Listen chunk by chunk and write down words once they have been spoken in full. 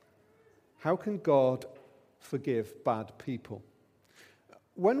How can God forgive bad people?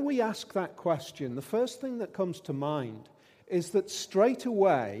 When we ask that question, the first thing that comes to mind is that straight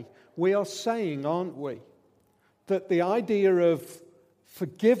away we are saying, aren't we, that the idea of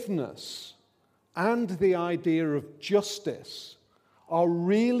forgiveness and the idea of justice are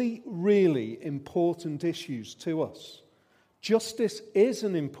really, really important issues to us. Justice is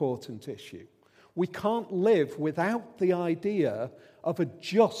an important issue. We can't live without the idea of a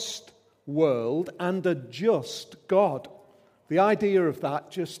just world and a just God. The idea of that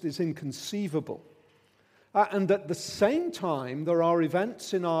just is inconceivable. And at the same time, there are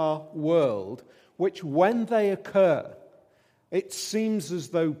events in our world which, when they occur, it seems as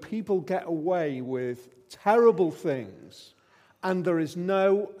though people get away with terrible things and there is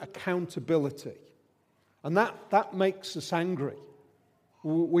no accountability. And that makes us angry.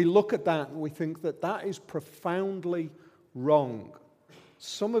 We look at that and we think that that is profoundly wrong.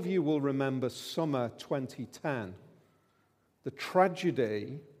 Some of you will remember summer 2010, the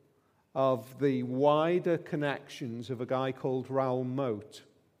tragedy of the wider connections of a guy called Raoul Moat.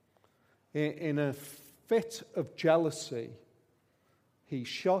 In a fit of jealousy, he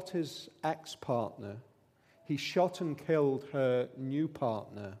shot his ex-partner, he shot and killed her new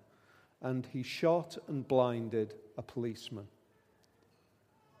partner, and he shot and blinded a policeman.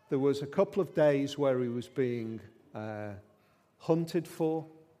 There was a couple of days where he was being hunted for,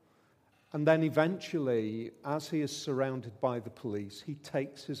 and then eventually, as he is surrounded by the police, he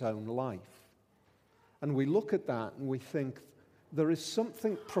takes his own life. And we look at that and we think, there is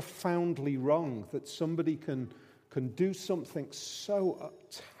something profoundly wrong that somebody can do something so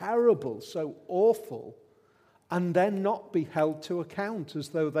terrible, so awful, and then not be held to account as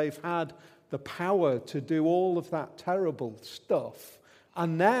though they've had the power to do all of that terrible stuff.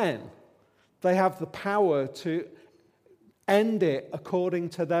 And then they have the power to end it according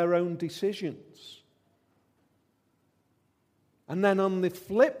to their own decisions. And then on the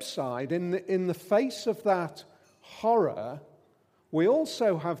flip side, in the face of that horror, we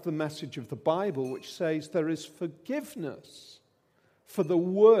also have the message of the Bible which says there is forgiveness for the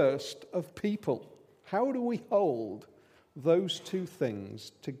worst of people. How do we hold those two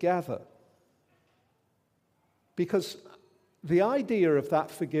things together? Because the idea of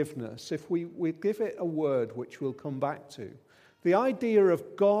that forgiveness, if we give it a word which we'll come back to, the idea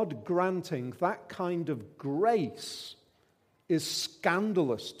of God granting that kind of grace is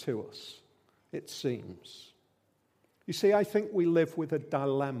scandalous to us, it seems. You see, I think we live with a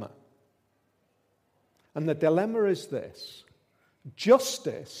dilemma. And the dilemma is this: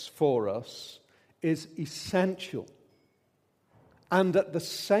 justice for us is essential. And at the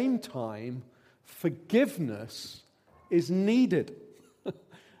same time, forgiveness is needed.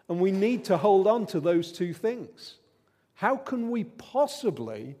 And we need to hold on to those two things. How can we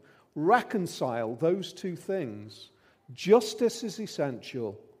possibly reconcile those two things? Justice is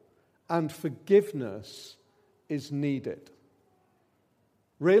essential and forgiveness is needed.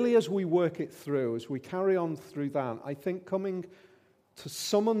 Really, as we work it through, as we carry on through that, I think coming to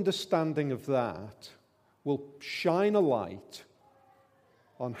some understanding of that will shine a light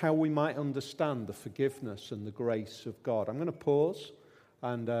on how we might understand the forgiveness and the grace of God. I'm going to pause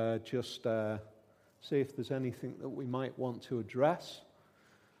and just see if there's anything that we might want to address.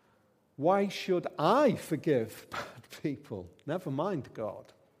 Why should I forgive bad people? Never mind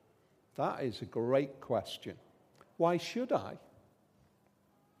God. That is a great question. Why should I?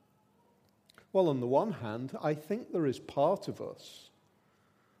 Well, on the one hand, I think there is part of us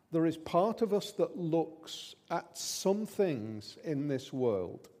that looks at some things in this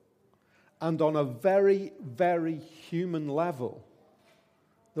world, and on a very, very human level,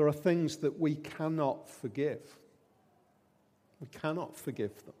 there are things that we cannot forgive. We cannot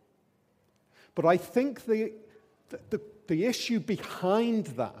forgive them. But I think the issue behind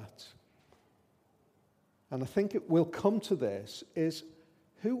that, and I think it will come to this, is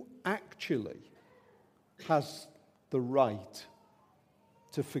who actually has the right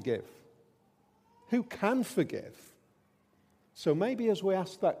to forgive? Who can forgive? So maybe as we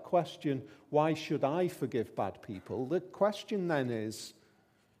ask that question, why should I forgive bad people? The question then is,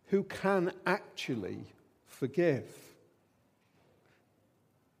 who can actually forgive?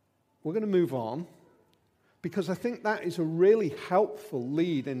 We're going to move on, because I think that is a really helpful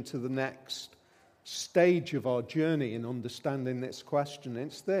lead into the next stage of our journey in understanding this question.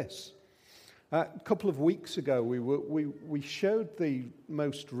 It's this. A couple of weeks ago, we showed the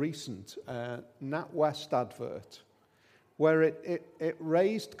most recent NatWest advert, where it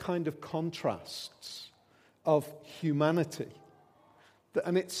raised kind of contrasts of humanity.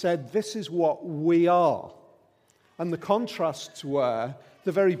 And it said, this is what we are. And the contrasts were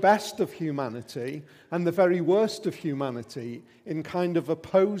the very best of humanity and the very worst of humanity in kind of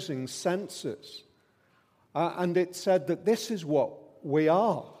opposing senses. And it said that this is what we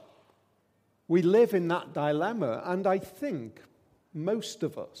are. We live in that dilemma, and I think most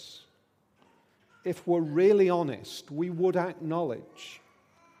of us, if we're really honest, we would acknowledge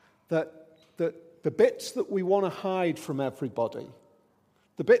that the bits that we want to hide from everybody,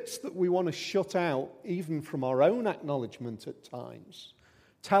 the bits that we want to shut out, even from our own acknowledgement at times,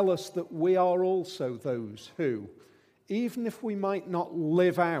 tell us that we are also those who, even if we might not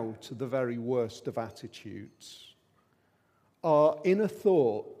live out the very worst of attitudes, our inner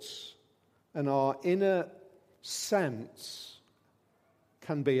thoughts and our inner sense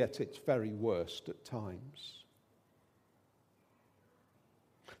can be at its very worst at times.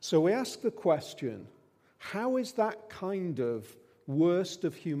 So we ask the question, how is that kind of worst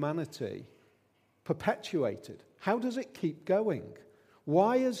of humanity perpetuated? How does it keep going?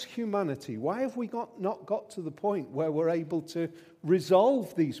 Why as humanity, why have we not got to the point where we're able to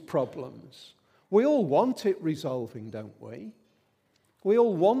resolve these problems? We all want it resolving, don't we? We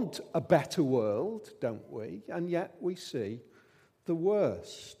all want a better world, don't we? And yet we see the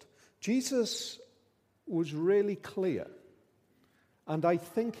worst. Jesus was really clear, and I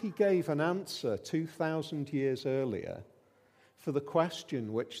think he gave an answer 2,000 years earlier for the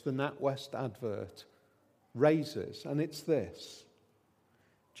question which the NatWest advert raises, and it's this.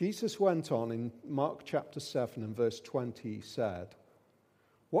 Jesus went on in Mark chapter 7 and verse 20, he said,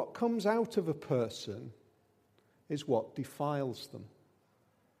 "What comes out of a person is what defiles them.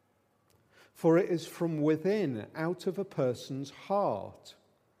 For it is from within, out of a person's heart,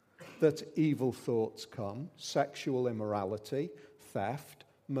 that evil thoughts come, sexual immorality, theft,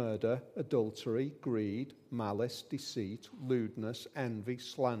 murder, adultery, greed, malice, deceit, lewdness, envy,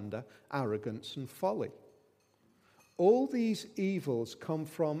 slander, arrogance, and folly. All these evils come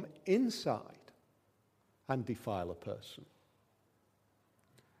from inside and defile a person."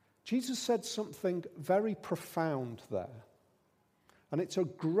 Jesus said something very profound there. And it's a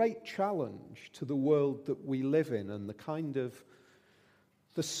great challenge to the world that we live in and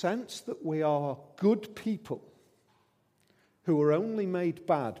the sense that we are good people who are only made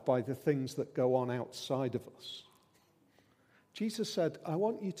bad by the things that go on outside of us. Jesus said, I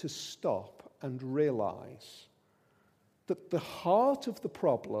want you to stop and realize that the heart of the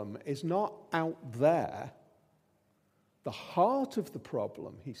problem is not out there. The heart of the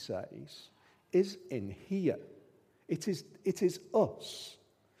problem, he says, is in here. It is us.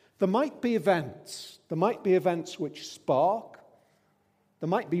 There might be events. There might be events which spark. There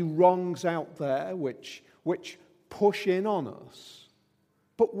might be wrongs out there which push in on us.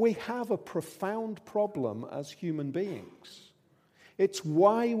 But we have a profound problem as human beings. It's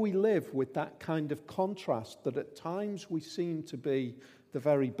why we live with that kind of contrast that at times we seem to be the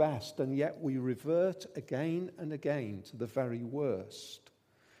very best, and yet we revert again and again to the very worst.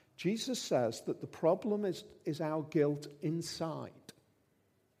 Jesus says that the problem is our guilt inside.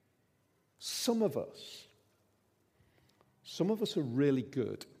 Some of us are really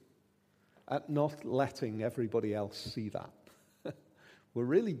good at not letting everybody else see that. We're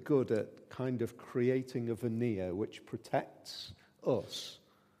really good at kind of creating a veneer which protects us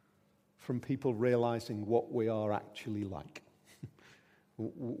from people realizing what we are actually like.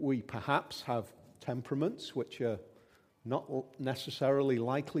 We perhaps have temperaments which are not necessarily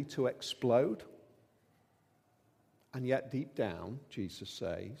likely to explode. And yet deep down, Jesus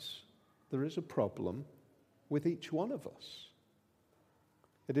says, there is a problem with each one of us.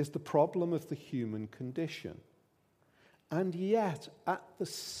 It is the problem of the human condition. And yet, at the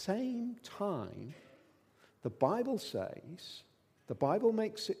same time, the Bible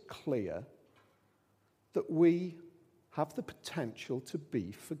makes it clear that we have the potential to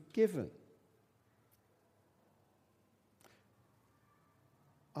be forgiven.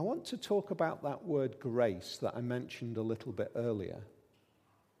 I want to talk about that word grace that I mentioned a little bit earlier.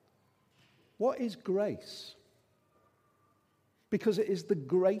 What is grace? Because it is the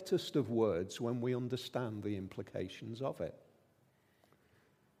greatest of words when we understand the implications of it.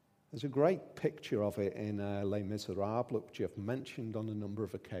 There's a great picture of it in Les Miserables, which I've mentioned on a number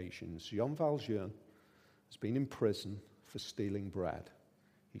of occasions. Jean Valjean has been in prison for stealing bread.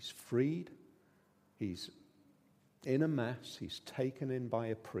 He's freed. He's in a mess. He's taken in by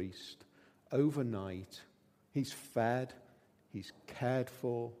a priest. Overnight, he's fed. He's cared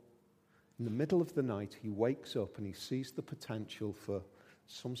for. In the middle of the night, he wakes up and he sees the potential for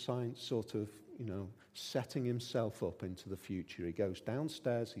some sort of, setting himself up into the future. He goes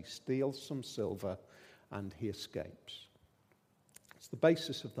downstairs, he steals some silver, and he escapes. It's the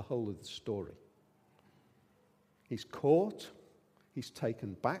basis of the whole of the story. He's caught. He's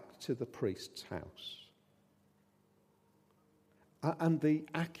taken back to the priest's house. And the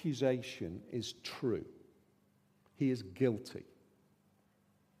accusation is true. He is guilty.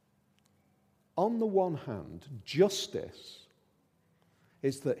 On the one hand, justice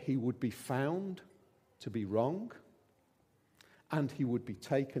is that he would be found to be wrong and he would be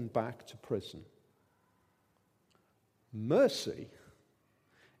taken back to prison. Mercy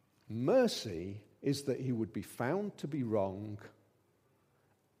is that he would be found to be wrong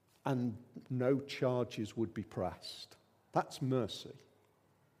and no charges would be pressed. That's mercy.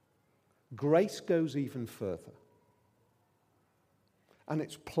 Grace goes even further. And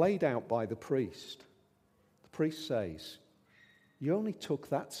it's played out by the priest. The priest says, "You only took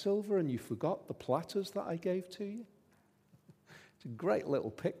that silver and you forgot the platters that I gave to you?" It's a great little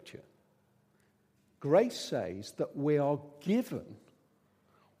picture. Grace says that we are given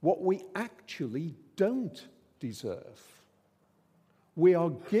what we actually don't deserve. We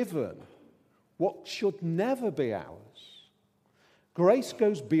are given what should never be ours. Grace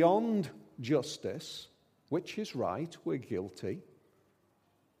goes beyond justice, which is right, we're guilty.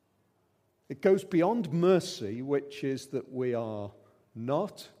 It goes beyond mercy, which is that we are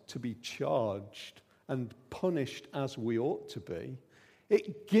not to be charged and punished as we ought to be.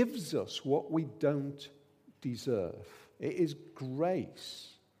 It gives us what we don't deserve. It is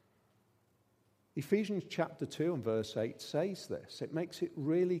grace. Ephesians chapter 2 and verse 8 says this. It makes it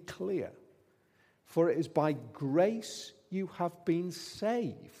really clear. For it is by grace you have been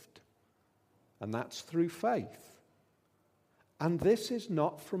saved, and that's through faith. And this is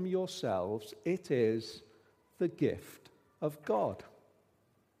not from yourselves, it is the gift of God.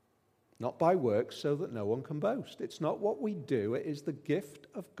 Not by works, so that no one can boast. It's not what we do, it is the gift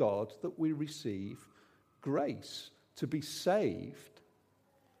of God that we receive grace to be saved.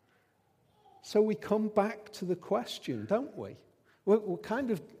 So we come back to the question, don't we? We're kind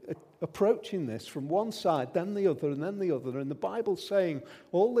of approaching this from one side, then the other, and then the other, and the Bible's saying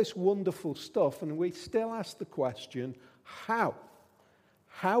all this wonderful stuff, and we still ask the question, how?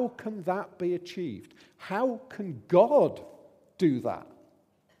 How can that be achieved? How can God do that?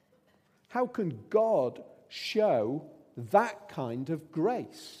 How can God show that kind of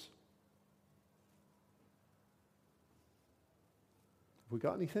grace? Have we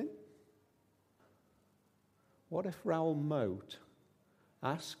got anything? What if Raoul Moat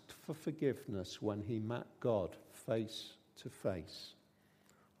asked for forgiveness when he met God face to face?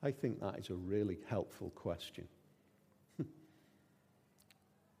 I think that is a really helpful question.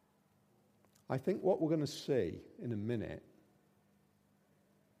 I think what we're going to see in a minute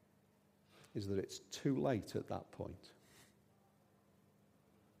is that it's too late at that point.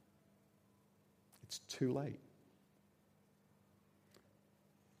 It's too late.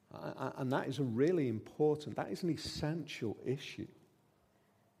 And that is a really important, that is an essential issue.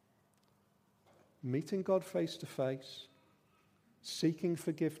 Meeting God face to face, seeking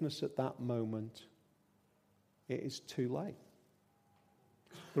forgiveness at that moment, it is too late.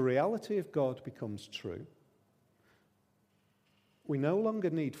 The reality of God becomes true. We no longer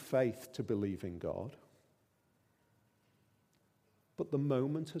need faith to believe in God, but the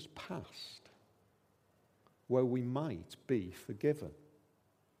moment has passed where we might be forgiven.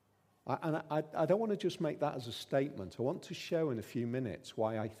 I don't want to just make that as a statement. I want to show in a few minutes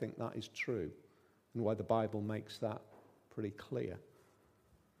why I think that is true and why the Bible makes that pretty clear.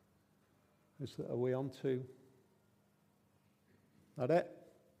 Are we on to that it?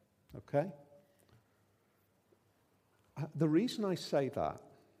 Okay. The reason I say that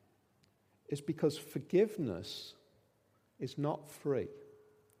is because forgiveness is not free.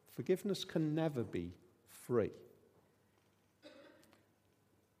 Forgiveness can never be free.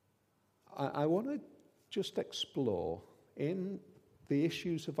 I want to just explore in the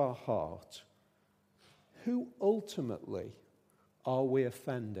issues of our heart, who ultimately are we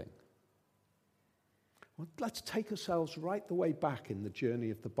offending? Well, let's take ourselves right the way back in the journey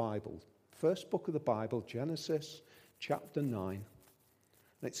of the Bible. First book of the Bible, Genesis chapter 9.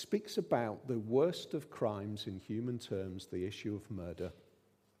 And it speaks about the worst of crimes in human terms, the issue of murder.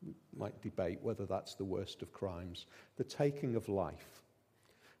 We might debate whether that's the worst of crimes, the taking of life.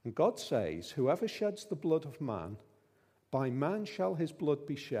 And God says, whoever sheds the blood of man, by man shall his blood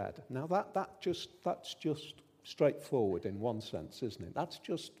be shed. Now that's just straightforward in one sense, isn't it? That's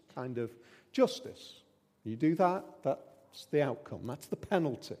just kind of justice. You do that, that's the outcome. That's the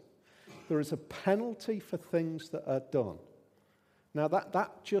penalty. There is a penalty for things that are done. Now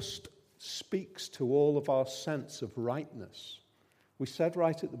that just speaks to all of our sense of rightness. We said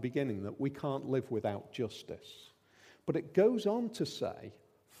right at the beginning that we can't live without justice. But it goes on to say,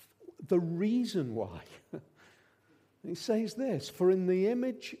 the reason why He says this, "For in the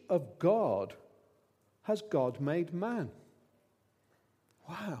image of God has God made man."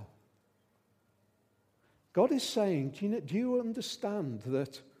 Wow. God is saying, do you understand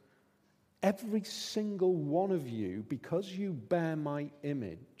that every single one of you, because you bear my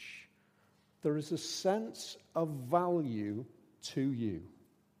image, there is a sense of value to you.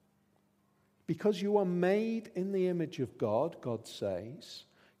 Because you are made in the image of God, God says,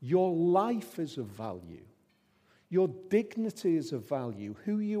 your life is of value. Your dignity is of value.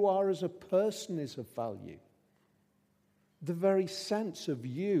 Who you are as a person is of value. The very sense of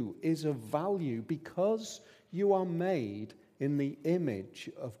you is of value because you are made in the image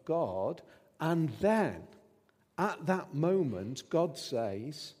of God. And then, at that moment, God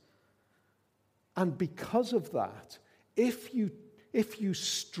says, and because of that, if you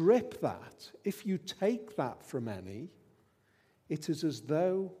strip that, if you take that from any, it is as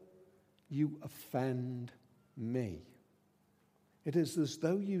though you offend me. It is as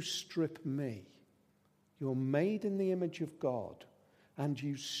though you strip me. You're made in the image of God, and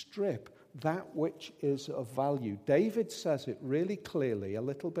you strip that which is of value. David says it really clearly a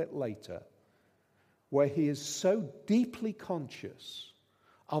little bit later, where he is so deeply conscious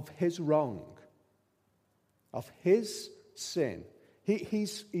of his wrong, of his sin.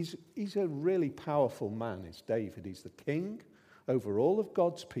 He's a really powerful man, is David. He's the king over all of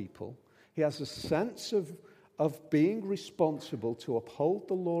God's people. He has a sense of being responsible to uphold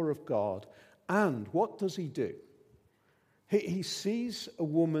the law of God. And what does he do? He sees a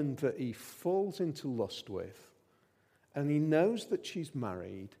woman that he falls into lust with, and he knows that she's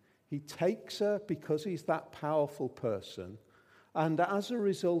married. He takes her because he's that powerful person, and as a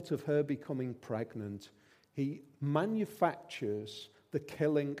result of her becoming pregnant, he manufactures the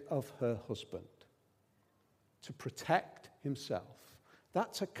killing of her husband to protect himself.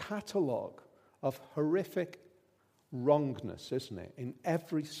 That's a catalogue of horrific wrongness, isn't it, in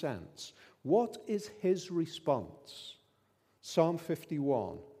every sense. What is his response? Psalm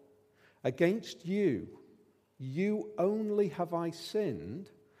 51. Against you only have I sinned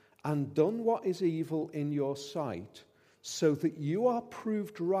and done what is evil in your sight, so that you are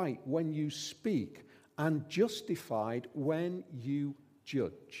proved right when you speak and justified when you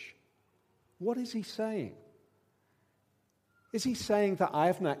judge. What is he saying? Is he saying that I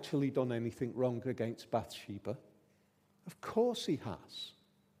haven't actually done anything wrong against Bathsheba? Of course he has.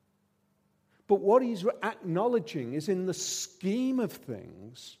 But what he's acknowledging is, in the scheme of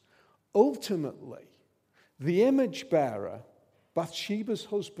things, ultimately, the image bearer, Bathsheba's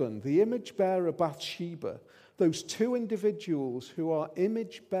husband, the image bearer Bathsheba, those two individuals who are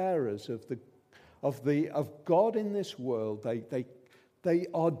image bearers of God in this world, they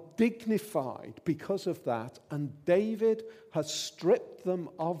are dignified because of that, and David has stripped them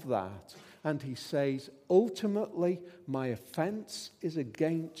of that, and he says, ultimately, my offense is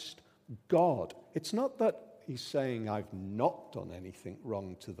against God. It's not that he's saying I've not done anything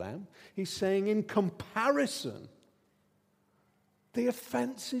wrong to them. He's saying in comparison, the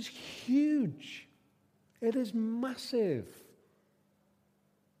offense is huge. It is massive.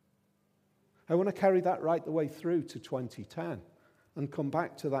 I want to carry that right the way through to 2010 and come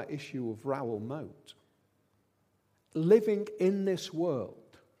back to that issue of Rowell Moat. Living in this world,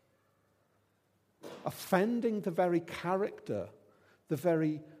 offending the very character, the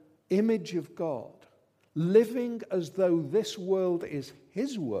very image of God, living as though this world is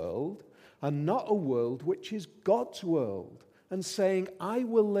his world and not a world which is God's world, and saying, I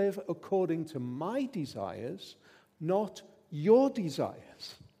will live according to my desires, not your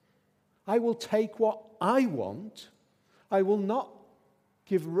desires. I will take what I want. I will not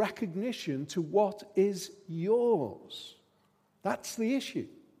give recognition to what is yours. That's the issue.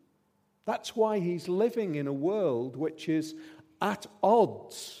 That's why he's living in a world which is at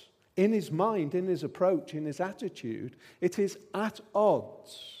odds in his mind, in his approach, in his attitude. It is at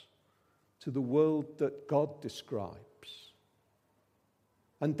odds to the world that God describes.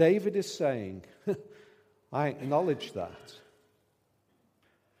 And David is saying, I acknowledge that.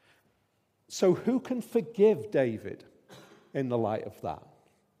 So who can forgive David in the light of that?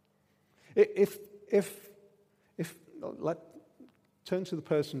 Turn to the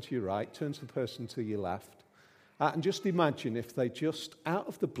person to your right, turn to the person to your left, and just imagine if they just, out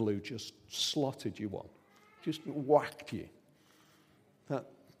of the blue, just slotted you one, just whacked you. That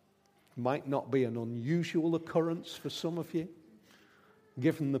might not be an unusual occurrence for some of you,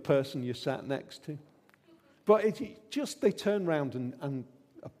 given the person you sat next to. But they turn round and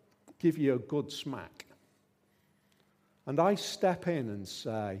give you a good smack. And I step in and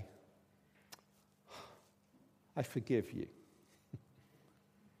say, I forgive you.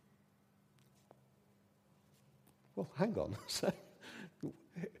 well, hang on a sec.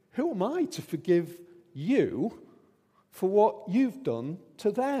 Who am I to forgive you for what you've done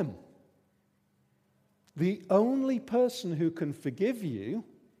to them? The only person who can forgive you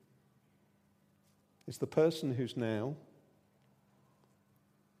is the person who's now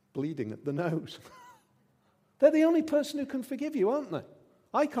bleeding at the nose. They're the only person who can forgive you, aren't they?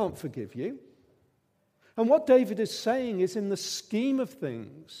 I can't forgive you. And what David is saying is, in the scheme of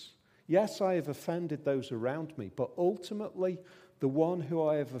things, yes, I have offended those around me, but ultimately, the one who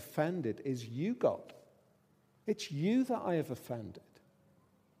I have offended is you, God. It's you that I have offended.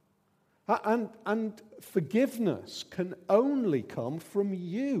 And forgiveness can only come from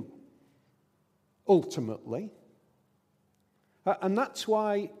you, ultimately. And that's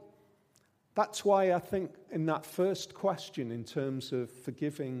why I think in that first question, in terms of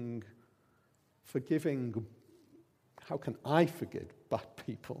forgiving, how can I forgive bad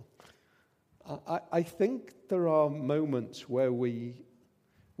people? I think there are moments where we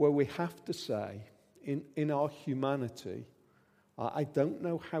have to say, in our humanity, I don't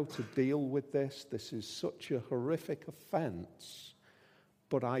know how to deal with this. This is such a horrific offense,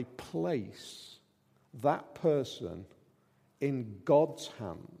 but I place that person in God's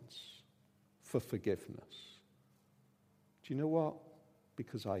hands for forgiveness. Do you know what?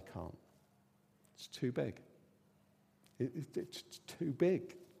 Because I can't. It's too big. It's too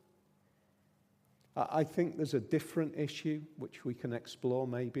big. I think there's a different issue which we can explore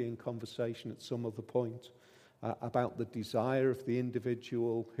maybe in conversation at some other point about the desire of the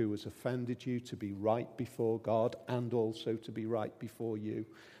individual who has offended you to be right before God and also to be right before you.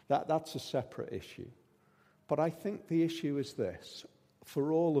 That's a separate issue. But I think the issue is this.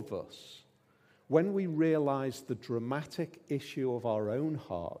 For all of us, when we realize the dramatic issue of our own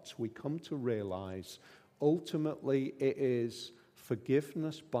hearts, we come to realize ultimately it is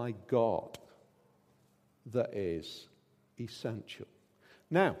forgiveness by God that is essential.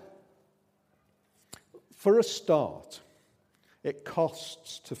 Now, for a start, it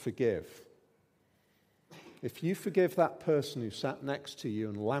costs to forgive. If you forgive that person who sat next to you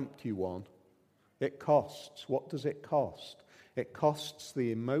and lamped you on, it costs. What does it cost? It costs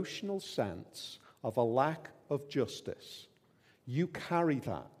the emotional sense of a lack of justice. You carry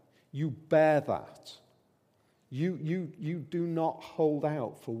that. You bear that. You do not hold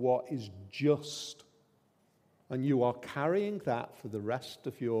out for what is just. And you are carrying that for the rest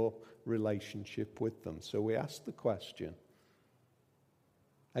of your relationship with them. So we ask the question,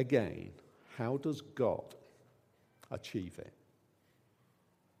 again, how does God achieve it?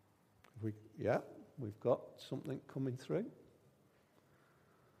 We've got something coming through.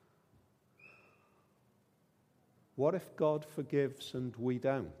 What if God forgives and we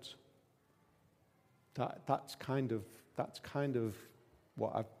don't? That's kind of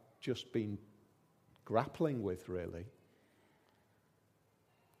what I've just been grappling with, really.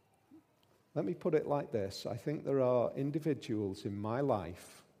 Let me put it like this. I think there are individuals in my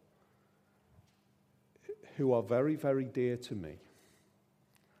life who are very, very dear to me.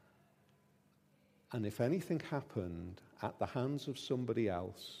 And if anything happened at the hands of somebody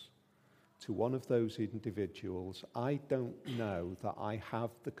else to one of those individuals, I don't know that I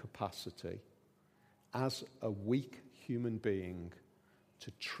have the capacity as a weak human being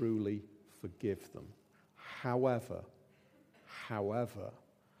to truly forgive them. However,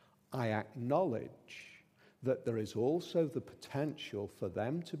 I acknowledge that there is also the potential for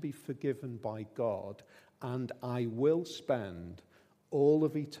them to be forgiven by God, and I will spend all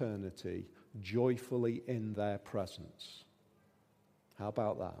of eternity joyfully in their presence. How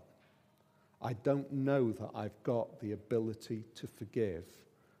about that? I don't know that I've got the ability to forgive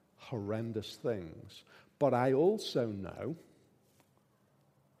horrendous things, but I also know,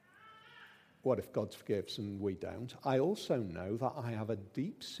 what if God forgives and we don't? I also know that I have a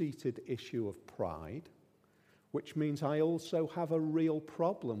deep-seated issue of pride, which means I also have a real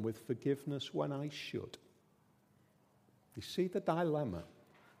problem with forgiveness when I should. You see the dilemma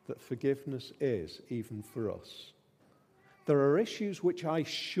that forgiveness is, even for us. There are issues which I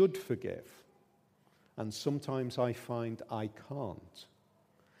should forgive, and sometimes I find I can't.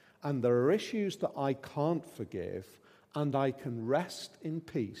 And there are issues that I can't forgive, and I can rest in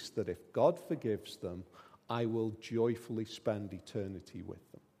peace that if God forgives them, I will joyfully spend eternity with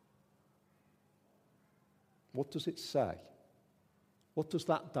them. What does it say? What does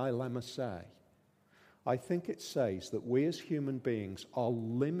that dilemma say? I think it says that we as human beings are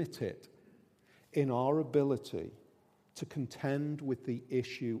limited in our ability to contend with the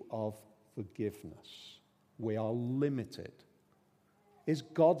issue of forgiveness. We are limited. Is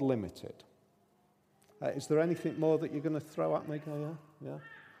God limited? Is there anything more that you're going to throw at me? Yeah?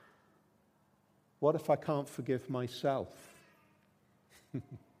 What if I can't forgive myself?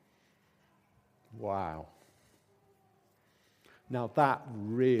 Wow. Now that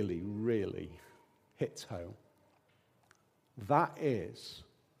really, really hits home. That is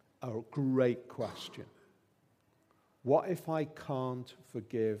a great question. What if I can't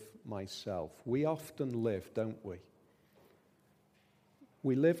forgive myself? We often live, don't we?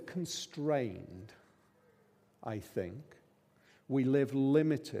 We live constrained, I think. We live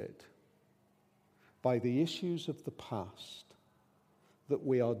limited by the issues of the past that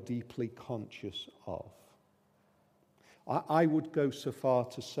we are deeply conscious of. I would go so far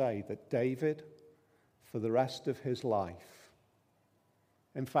to say that David, for the rest of his life,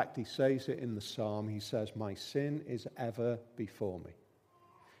 in fact, he says it in the psalm, he says, my sin is ever before me.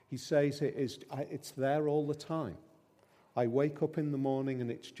 He says it's there all the time. I wake up in the morning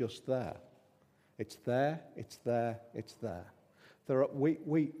and it's just there. It's there, it's there, it's there.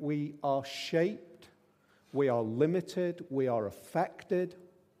 We are shaped, we are limited, we are affected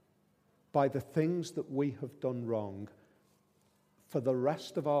by the things that we have done wrong for the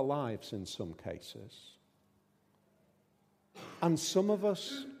rest of our lives in some cases. And some of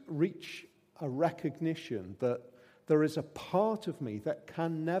us reach a recognition that there is a part of me that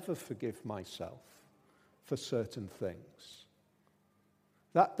can never forgive myself for certain things.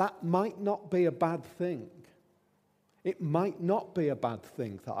 That might not be a bad thing. It might not be a bad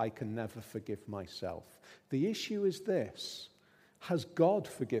thing that I can never forgive myself. The issue is this: has God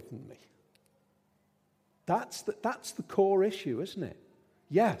forgiven me? That's the core issue, isn't it?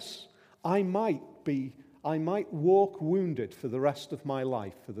 Yes, I might walk wounded for the rest of my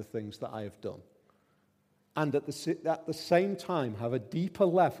life for the things that I have done. And at the same time have a deeper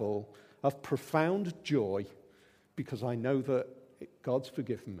level of profound joy because I know that God's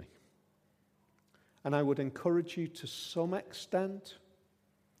forgiven me. And I would encourage you to some extent,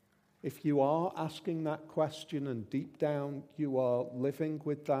 if you are asking that question and deep down you are living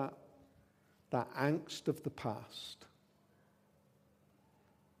with that angst of the past,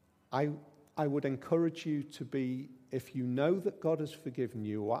 I would encourage you to be, if you know that God has forgiven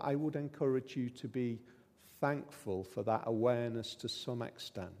you, I would encourage you to be thankful for that awareness to some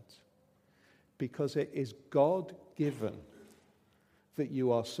extent. Because it is God-given that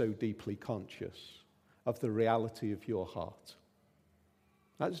you are so deeply conscious of the reality of your heart.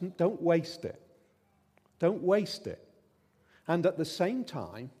 Don't waste it. Don't waste it. And at the same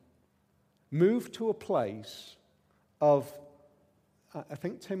time, move to a place of, I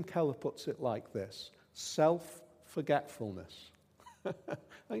think Tim Keller puts it like this, self-forgetfulness. I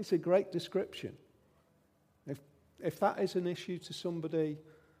think it's a great description. If that is an issue to somebody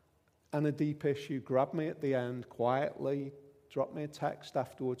and a deep issue, grab me at the end quietly, drop me a text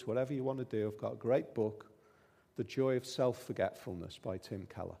afterwards, whatever you want to do. I've got a great book, The Joy of Self-Forgetfulness by Tim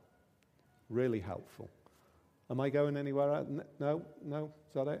Keller. Really helpful. Am I going anywhere? No?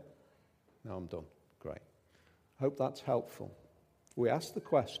 Is that it? No, I'm done. Great. Hope that's helpful. We ask the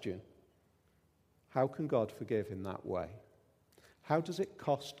question, how can God forgive in that way? How does it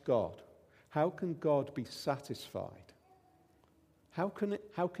cost God? How can God be satisfied? How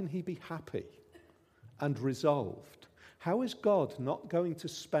can he be happy and resolved? How is God not going to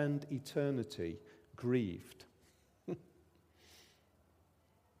spend eternity grieved?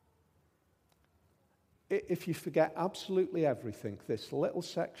 If you forget absolutely everything, this little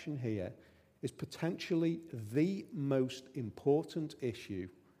section here is potentially the most important issue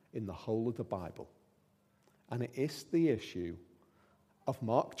in the whole of the Bible. And it is the issue of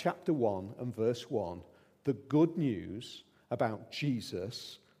Mark chapter 1 and verse 1, the good news about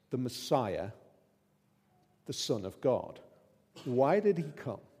Jesus, the Messiah, the Son of God. Why did he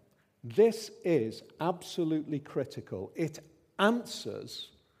come? This is absolutely critical. It answers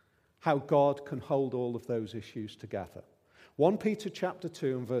how God can hold all of those issues together. 1 Peter chapter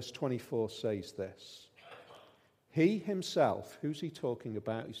 2 and verse 24 says this. He himself, who's he talking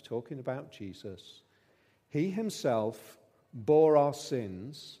about? He's talking about Jesus. He himself bore our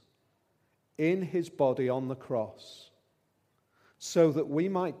sins in his body on the cross, so that we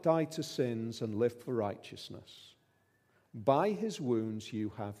might die to sins and live for righteousness. By his wounds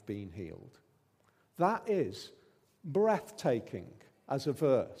you have been healed. That is breathtaking as a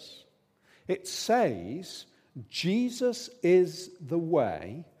verse. It says Jesus is the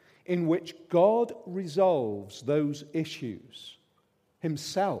way in which God resolves those issues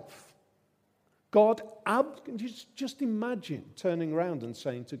himself. Just imagine turning around and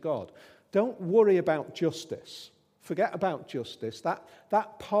saying to God, don't worry about justice. Forget about justice.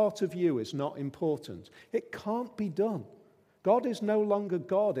 That part of you is not important. It can't be done. God is no longer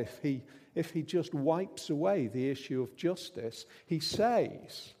God if he just wipes away the issue of justice. He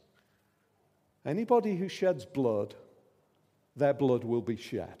says, Anybody who sheds blood, their blood will be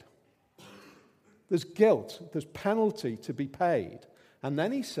shed. There's guilt, there's penalty to be paid. And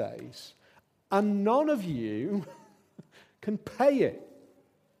then he says, and none of you can pay it.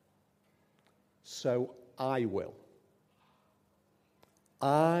 So I will.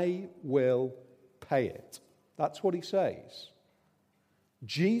 I will pay it. That's what he says.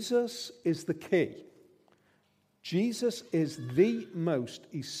 Jesus is the key. Jesus is the most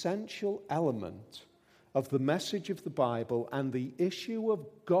essential element of the message of the Bible and the issue of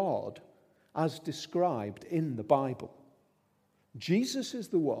God as described in the Bible. Jesus is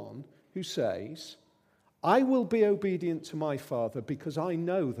the one who says, I will be obedient to my Father because I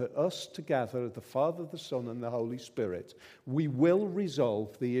know that us together, the Father, the Son, and the Holy Spirit, we will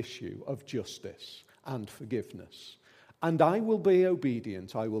resolve the issue of justice and forgiveness. And I will be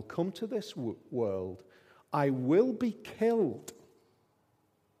obedient. I will come to this world. I will be killed.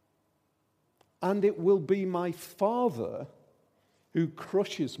 And it will be my Father who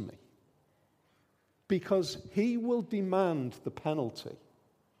crushes me, because he will demand the penalty.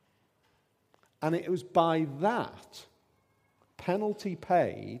 And it was by that penalty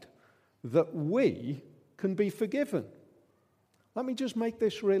paid that we can be forgiven. Let me just make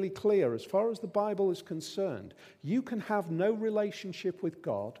this really clear. As far as the Bible is concerned, you can have no relationship with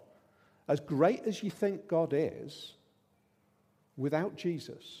God, as great as you think God is, without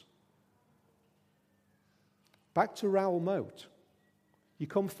Jesus. Back to Raoul Moat. You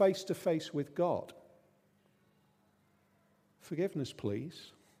come face to face with God. Forgiveness,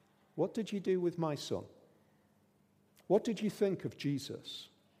 please. What did you do with my son? What did you think of Jesus?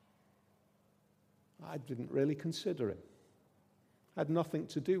 I didn't really consider him. I had nothing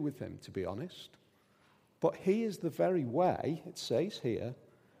to do with him, to be honest. But he is the very way, it says here,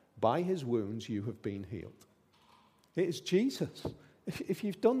 by his wounds you have been healed. It is Jesus. If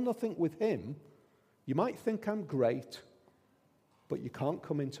you've done nothing with him, you might think I'm great, but you can't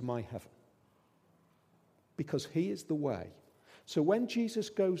come into my heaven. Because he is the way. So when Jesus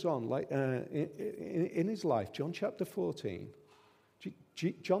goes on, like in his life, John chapter 14,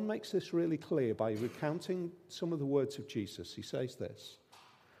 John makes this really clear by recounting some of the words of Jesus. He says this,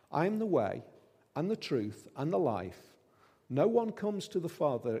 I am the way and the truth and the life. No one comes to the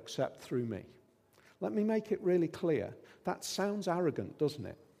Father except through me. Let me make it really clear. That sounds arrogant, doesn't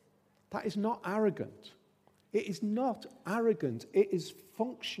it? That is not arrogant. It is not arrogant. It is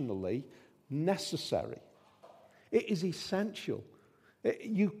functionally necessary. It is essential.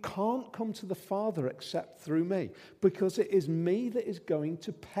 You can't come to the Father except through me, because it is me that is going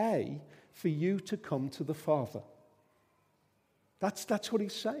to pay for you to come to the Father. That's what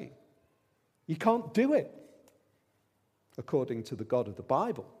he's saying. You can't do it according to the God of the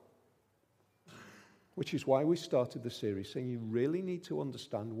Bible, which is why we started the series saying you really need to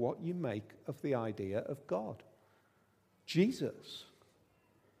understand what you make of the idea of God. Jesus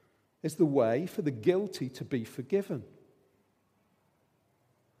is the way for the guilty to be forgiven.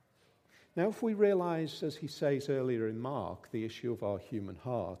 Now, if we realize, as he says earlier in Mark, the issue of our human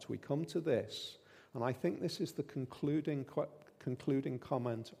heart, we come to this, and I think this is the concluding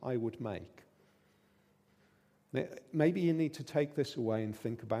comment I would make. Maybe you need to take this away and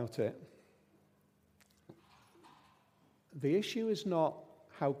think about it. The issue is not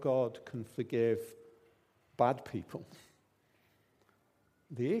how God can forgive bad people.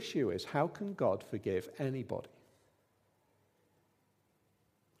 The issue is, how can God forgive anybody?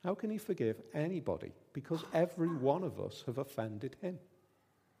 How can he forgive anybody? Because every one of us have offended him.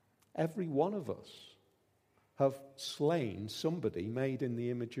 Every one of us have slain somebody made in the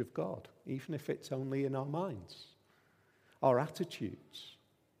image of God, even if it's only in our minds, our attitudes.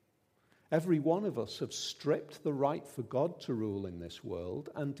 Every one of us have stripped the right for God to rule in this world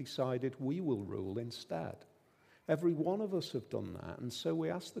and decided we will rule instead. Every one of us have done that. And so we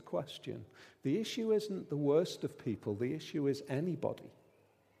ask the question, the issue isn't the worst of people, the issue is anybody.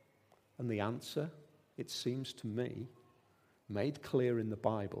 And the answer, it seems to me, made clear in the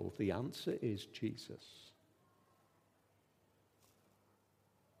Bible, the answer is Jesus.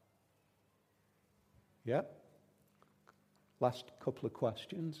 Yeah? Last couple of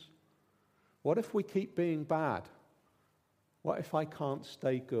questions. What if we keep being bad? What if I can't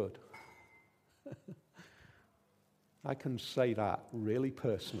stay good? I can say that really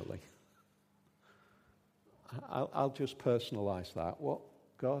personally. I'll just personalize that. What,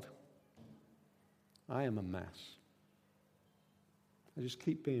 God? I am a mess. I just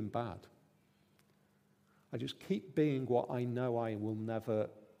keep being bad. I just keep being what I know I will never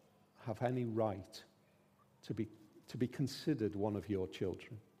have any right to be considered one of your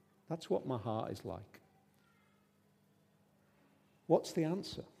children. That's what my heart is like. What's the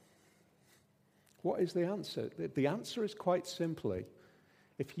answer? What is the answer? The answer is quite simply,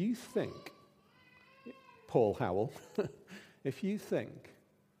 if you think, Paul Howell, if you think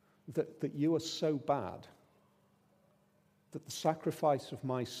that you are so bad that the sacrifice of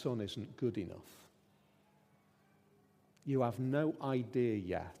my son isn't good enough, you have no idea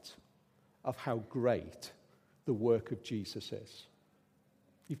yet of how great the work of Jesus is.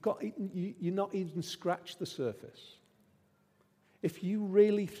 You're not even scratched the surface. If you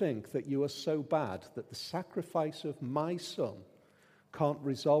really think that you are so bad that the sacrifice of my son can't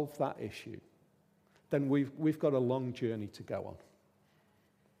resolve that issue, then we've got a long journey to go on.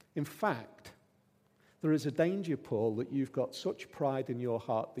 In fact, there is a danger, Paul, that you've got such pride in your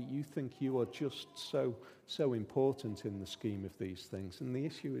heart that you think you are just so important in the scheme of these things. And the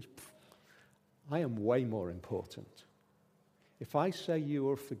issue is, I am way more important. If I say you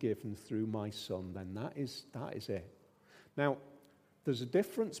are forgiven through my son, then that is it. Now, there's a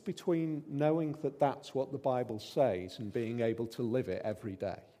difference between knowing that that's what the Bible says and being able to live it every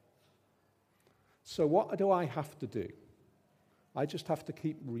day. So what do I have to do? I just have to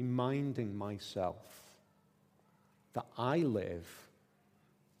keep reminding myself that I live,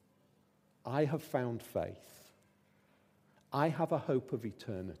 I have found faith, I have a hope of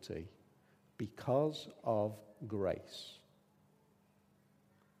eternity because of grace.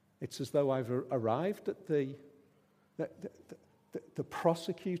 It's as though I've arrived at the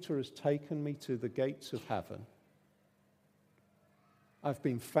prosecutor has taken me to the gates of heaven. I've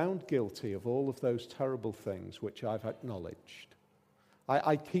been found guilty of all of those terrible things which I've acknowledged.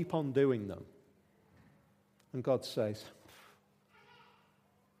 I keep on doing them. And God says,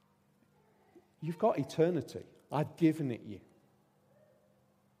 you've got eternity. I've given it you.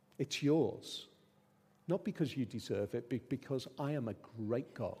 It's yours. Not because you deserve it, but because I am a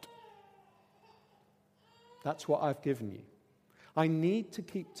great God. That's what I've given you. I need to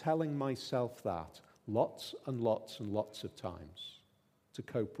keep telling myself that lots and lots and lots of times to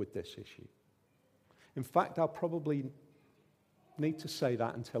cope with this issue. In fact, I'll probably need to say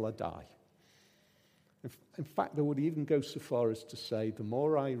that until I die. In fact, I would even go so far as to say the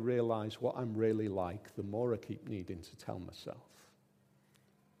more I realize what I'm really like, the more I keep needing to tell myself.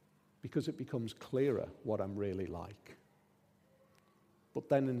 Because it becomes clearer what I'm really like. But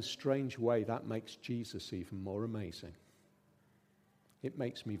then in a strange way, that makes Jesus even more amazing. It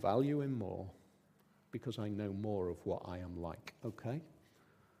makes me value him more because I know more of what I am like, okay?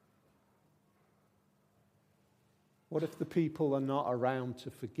 What if the people are not around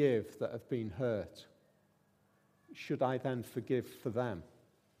to forgive that have been hurt? Should I then forgive for them?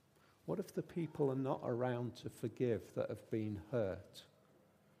 What if the people are not around to forgive that have been hurt?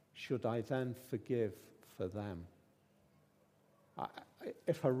 Should I then forgive for them?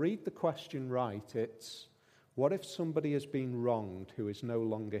 If I read the question right, it's, what if somebody has been wronged who is no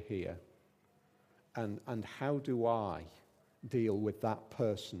longer here? And how do I deal with that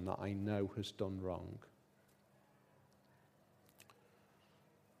person that I know has done wrong?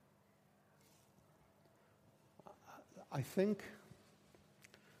 I think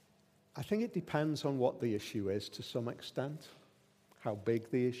it depends on what the issue is to some extent, how big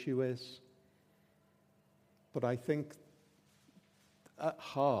the issue is. But I think at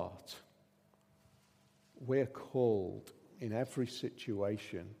heart, we're called in every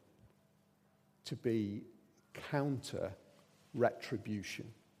situation to be counter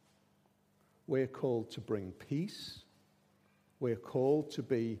retribution. We're called to bring peace. We're called to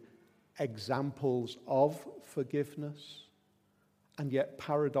be examples of forgiveness, and yet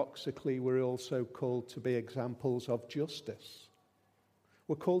paradoxically we're also called to be examples of justice.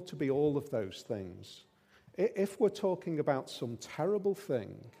 We're called to be all of those things. If we're talking about some terrible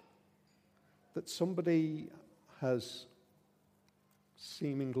thing that somebody has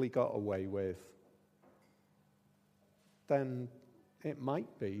seemingly got away with, then it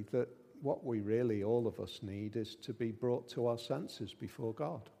might be that what we really, all of us, need is to be brought to our senses before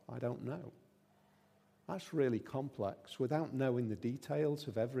God. I don't know. That's really complex. Without knowing the details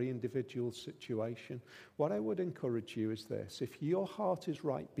of every individual situation, what I would encourage you is this. If your heart is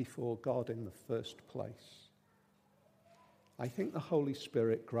right before God in the first place, I think the Holy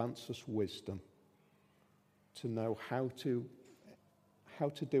Spirit grants us wisdom to know how to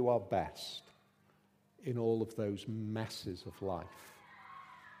do our best in all of those messes of life.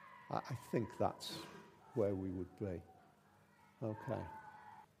 I think that's where we would be. Okay.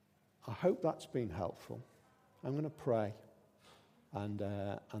 I hope that's been helpful. I'm going to pray, and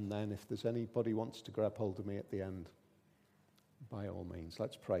then if there's anybody wants to grab hold of me at the end, by all means,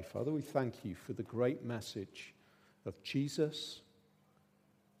 let's pray. Father, we thank you for the great message of Jesus,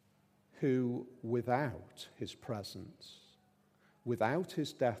 who, without his presence, without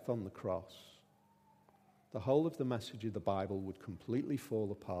his death on the cross, the whole of the message of the Bible would completely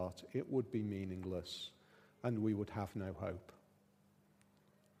fall apart, it would be meaningless, and we would have no hope.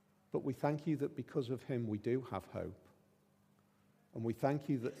 But we thank you that because of him we do have hope. And we thank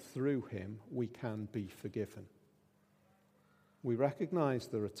you that through him we can be forgiven. We recognize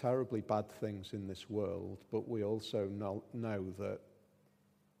there are terribly bad things in this world, but we also know that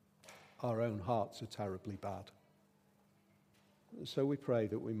our own hearts are terribly bad. So we pray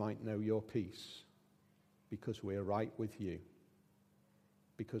that we might know your peace because we are right with you,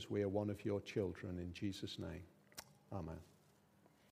 because we are one of your children. In Jesus' name, amen.